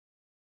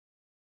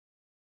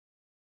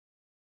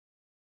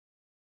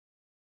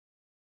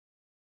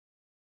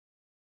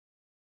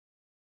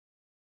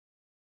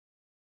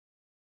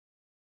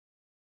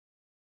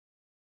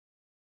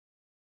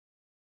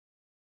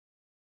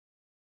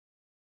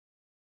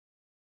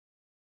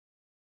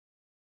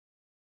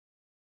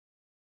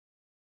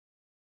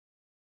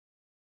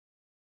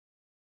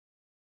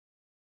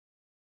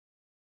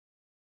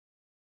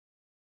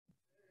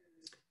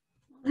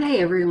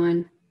Hey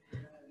everyone.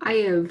 I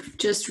have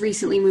just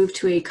recently moved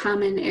to a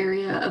common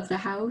area of the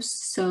house,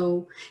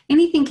 so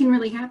anything can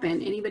really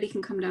happen. Anybody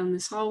can come down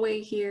this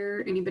hallway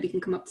here, anybody can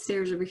come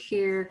upstairs over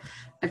here.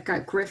 I've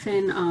got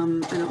Griffin, I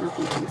don't know if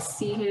you can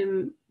see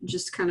him,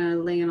 just kind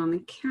of laying on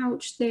the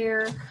couch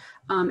there,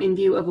 in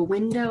view of a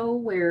window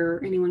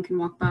where anyone can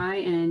walk by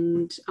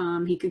and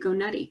he could go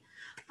nutty.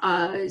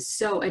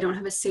 So I don't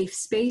have a safe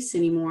space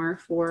anymore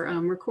for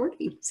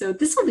recording. So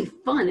this will be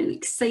fun and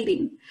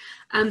exciting.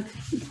 Um,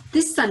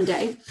 this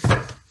Sunday,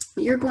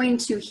 you're going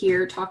to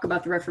hear talk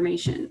about the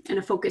Reformation and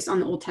a focus on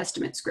the Old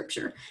Testament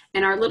scripture.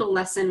 And our little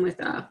lesson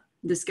with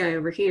this guy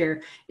over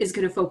here is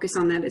going to focus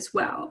on that as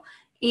well.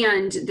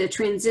 And the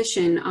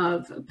transition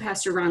of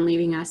Pastor Ron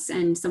leaving us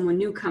and someone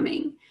new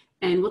coming.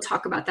 And we'll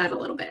talk about that a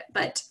little bit.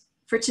 But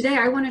for today,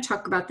 I want to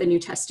talk about the New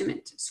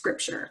Testament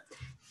scripture.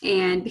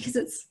 And because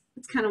it's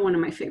kind of one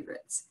of my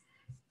favorites.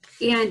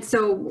 And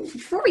so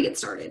before we get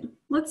started,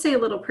 let's say a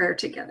little prayer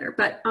together.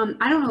 But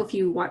I don't know if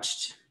you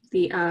watched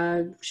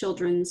the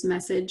children's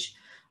message,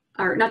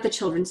 or not the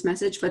children's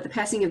message, but the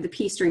passing of the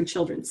peace during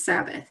Children's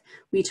Sabbath.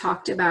 We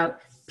talked about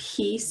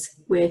peace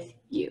with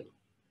you.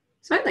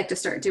 So I'd like to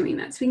start doing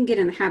that so we can get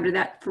in the habit of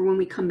that for when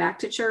we come back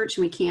to church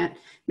and we can't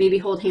maybe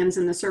hold hands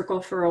in the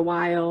circle for a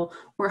while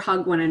or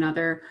hug one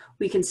another.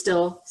 We can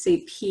still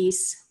say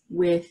peace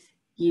with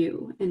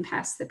you and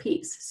pass the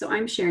peace. So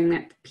I'm sharing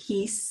that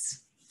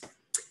peace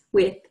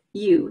with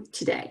you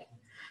today.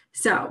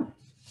 So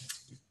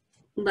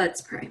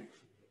let's pray.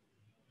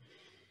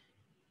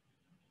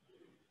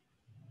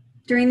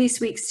 During these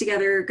weeks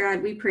together,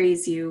 God, we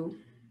praise you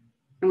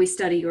and we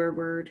study your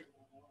word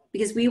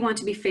because we want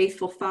to be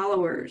faithful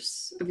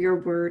followers of your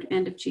word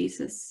and of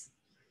Jesus.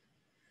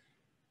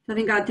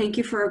 Loving God, thank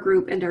you for our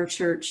group and our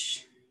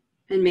church,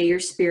 and may your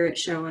spirit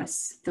show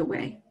us the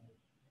way.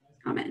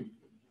 Amen.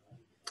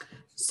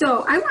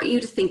 So I want you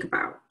to think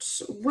about,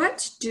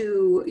 what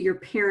do your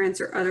parents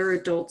or other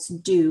adults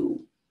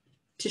do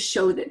to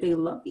show that they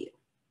love you?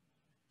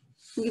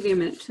 I'll give you a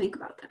minute to think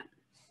about that.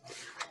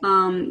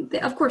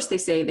 Of course, they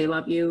say they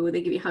love you.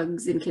 They give you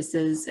hugs and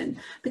kisses,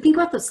 but think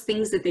about those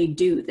things that they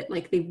do that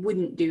like they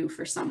wouldn't do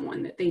for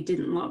someone that they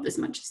didn't love as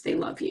much as they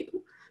love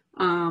you.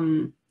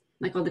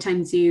 Like all the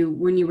times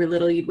when you were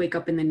little, you'd wake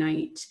up in the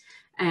night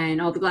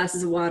and all the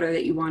glasses of water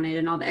that you wanted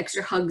and all the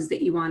extra hugs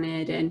that you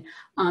wanted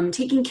and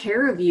taking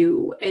care of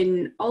you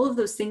and all of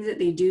those things that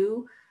they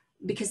do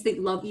because they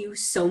love you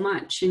so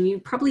much. And you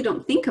probably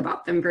don't think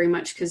about them very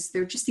much because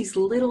they're just these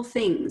little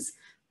things,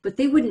 but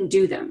they wouldn't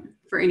do them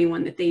for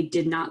anyone that they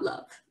did not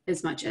love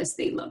as much as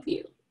they love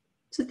you.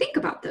 So think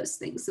about those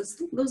things,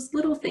 those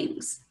little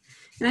things.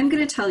 And I'm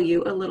going to tell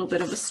you a little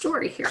bit of a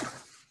story here.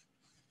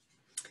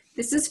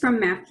 This is from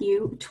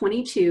Matthew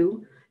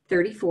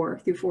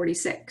 22:34 through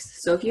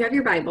 46. So if you have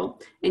your Bible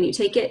and you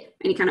take it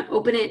and you kind of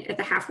open it at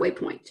the halfway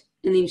point,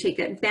 and then you take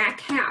that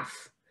back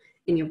half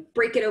and you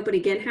break it open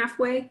again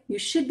halfway, you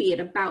should be at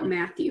about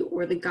Matthew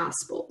or the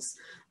Gospels.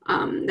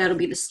 That'll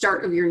be the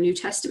start of your New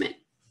Testament.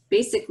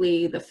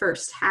 Basically, the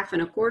first half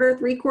and a quarter,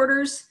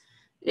 3/4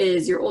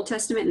 is your Old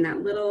Testament, and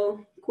that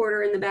little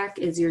quarter in the back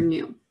is your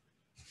New.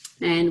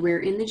 And we're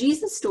in the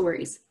Jesus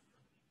stories.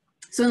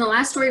 So in the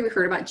last story, we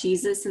heard about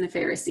Jesus and the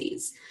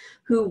Pharisees,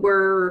 who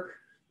were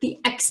the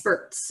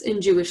experts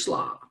in Jewish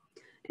law.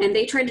 And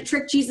they tried to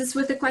trick Jesus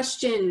with a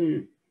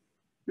question.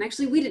 And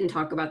actually, we didn't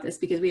talk about this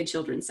because we had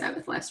Children's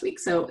Sabbath last week,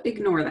 so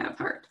ignore that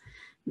part.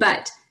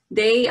 But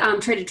they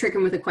tried to trick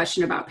him with a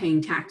question about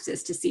paying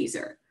taxes to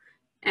Caesar.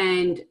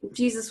 And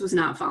Jesus was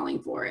not falling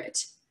for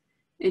it.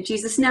 And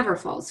Jesus never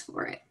falls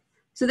for it.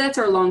 So that's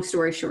our long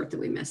story short that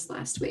we missed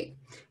last week.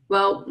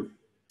 Well,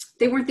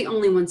 they weren't the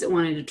only ones that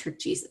wanted to trick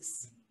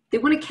Jesus. They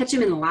want to catch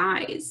him in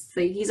lies.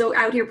 Like, he's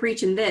out here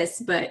preaching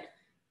this, but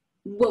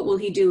what will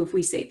he do if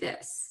we say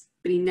this?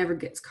 But he never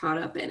gets caught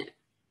up in it.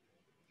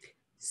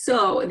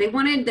 So they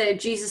wanted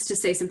Jesus to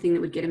say something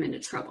that would get him into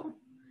trouble.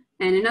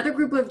 And another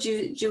group of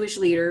Jewish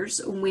leaders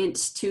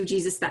went to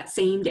Jesus that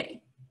same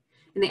day.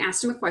 And they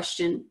asked him a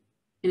question,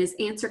 and his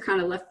answer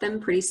kind of left them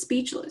pretty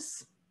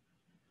speechless.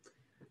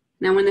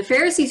 Now, when the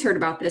Pharisees heard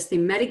about this, they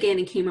met again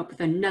and came up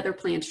with another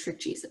plan to trick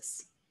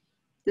Jesus.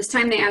 This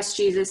time they asked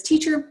Jesus,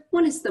 "Teacher,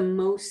 what is the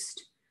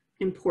most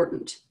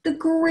important, the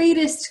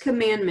greatest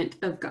commandment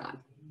of God?"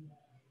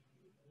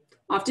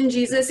 Often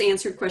Jesus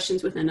answered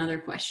questions with another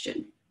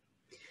question,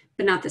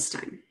 but not this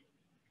time.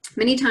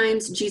 Many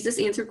times Jesus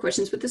answered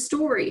questions with a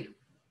story.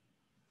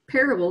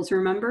 Parables,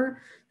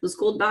 remember? Those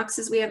gold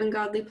boxes we have in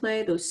Godly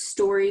Play, those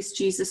stories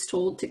Jesus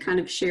told to kind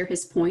of share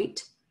his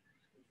point.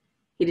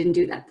 He didn't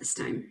do that this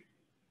time.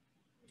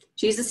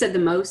 Jesus said the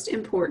most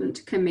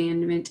important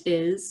commandment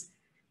is,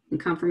 in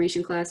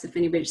confirmation class, if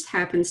anybody just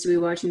happens to be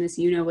watching this,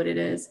 you know what it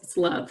is. It's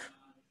love.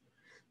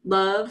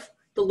 Love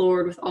the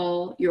Lord with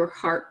all your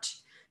heart,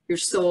 your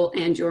soul,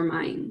 and your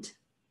mind.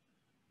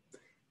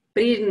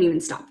 But he didn't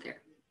even stop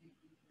there.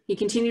 He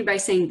continued by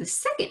saying the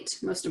second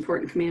most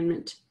important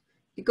commandment.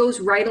 It goes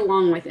right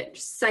along with it,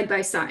 side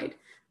by side.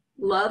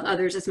 Love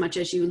others as much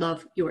as you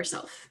love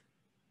yourself.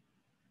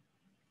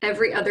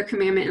 Every other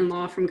commandment and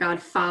law from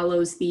God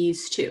follows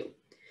these two.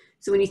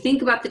 So when you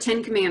think about the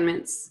 10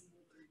 Commandments,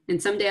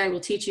 and someday I will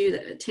teach you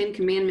the 10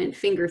 Commandment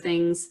finger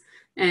things,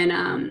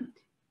 and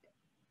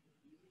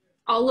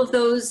all of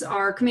those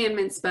are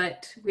commandments,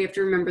 but we have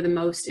to remember the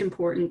most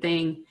important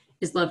thing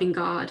is loving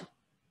God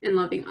and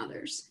loving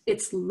others.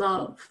 It's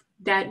love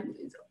that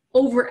is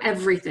over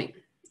everything,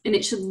 and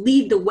it should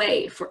lead the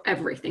way for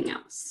everything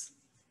else.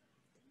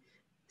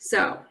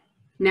 So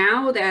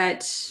now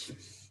that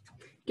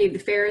gave the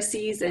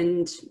Pharisees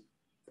and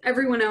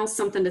everyone else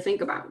something to think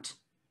about.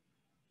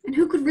 And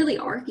who could really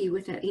argue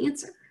with that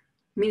answer?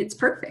 I mean, it's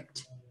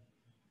perfect.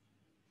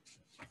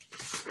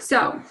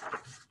 So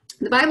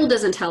the Bible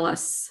doesn't tell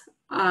us,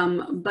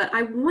 but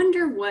I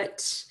wonder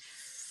what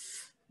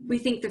we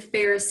think the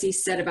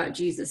Pharisees said about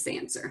Jesus'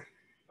 answer.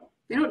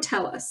 They don't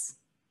tell us.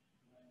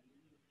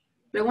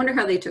 But I wonder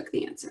how they took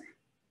the answer.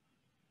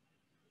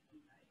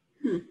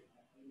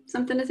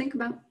 Something to think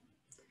about.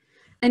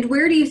 And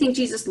where do you think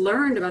Jesus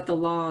learned about the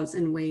laws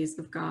and ways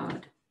of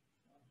God?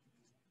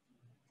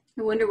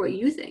 I wonder what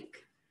you think.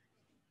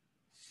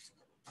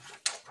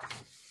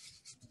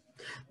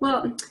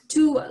 Well,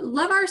 to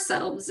love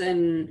ourselves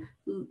and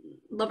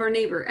love our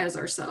neighbor as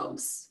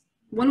ourselves,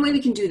 one way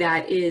we can do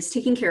that is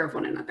taking care of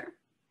one another.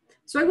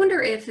 So I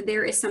wonder if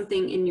there is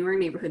something in your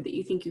neighborhood that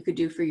you think you could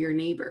do for your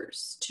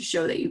neighbors to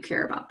show that you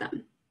care about them.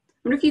 I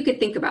wonder if you could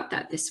think about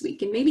that this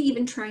week and maybe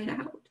even try it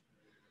out.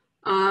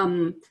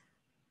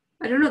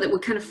 I don't know, that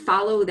would kind of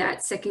follow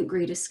that second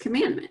greatest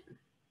commandment. I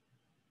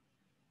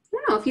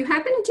don't know, if you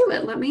happen to do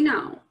it, let me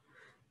know.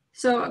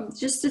 So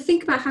just to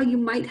think about how you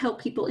might help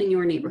people in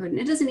your neighborhood. And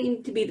it doesn't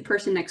need to be the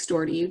person next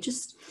door to you,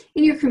 just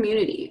in your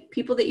community,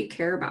 people that you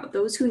care about,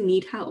 those who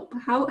need help.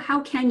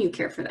 How can you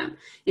care for them?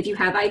 If you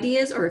have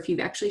ideas or if you've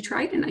actually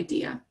tried an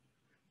idea,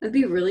 that'd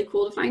be really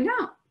cool to find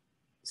out.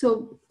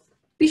 So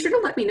be sure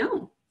to let me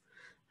know.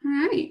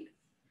 All right.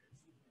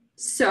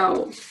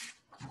 So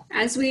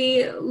as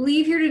we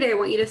leave here today, I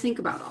want you to think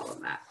about all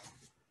of that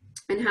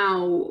and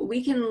how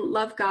we can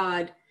love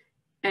God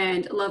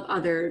and love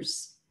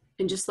others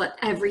and just let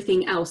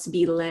everything else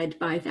be led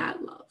by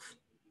that love.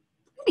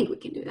 I think we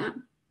can do that.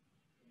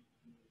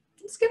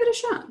 Let's give it a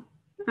shot.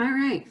 All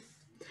right.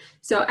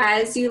 So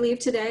as you leave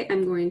today,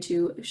 I'm going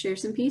to share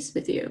some peace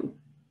with you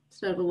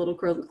instead of a little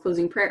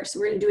closing prayer. So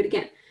we're going to do it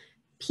again.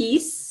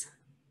 Peace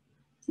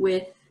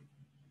with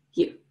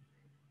you.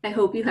 I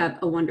hope you have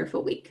a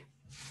wonderful week.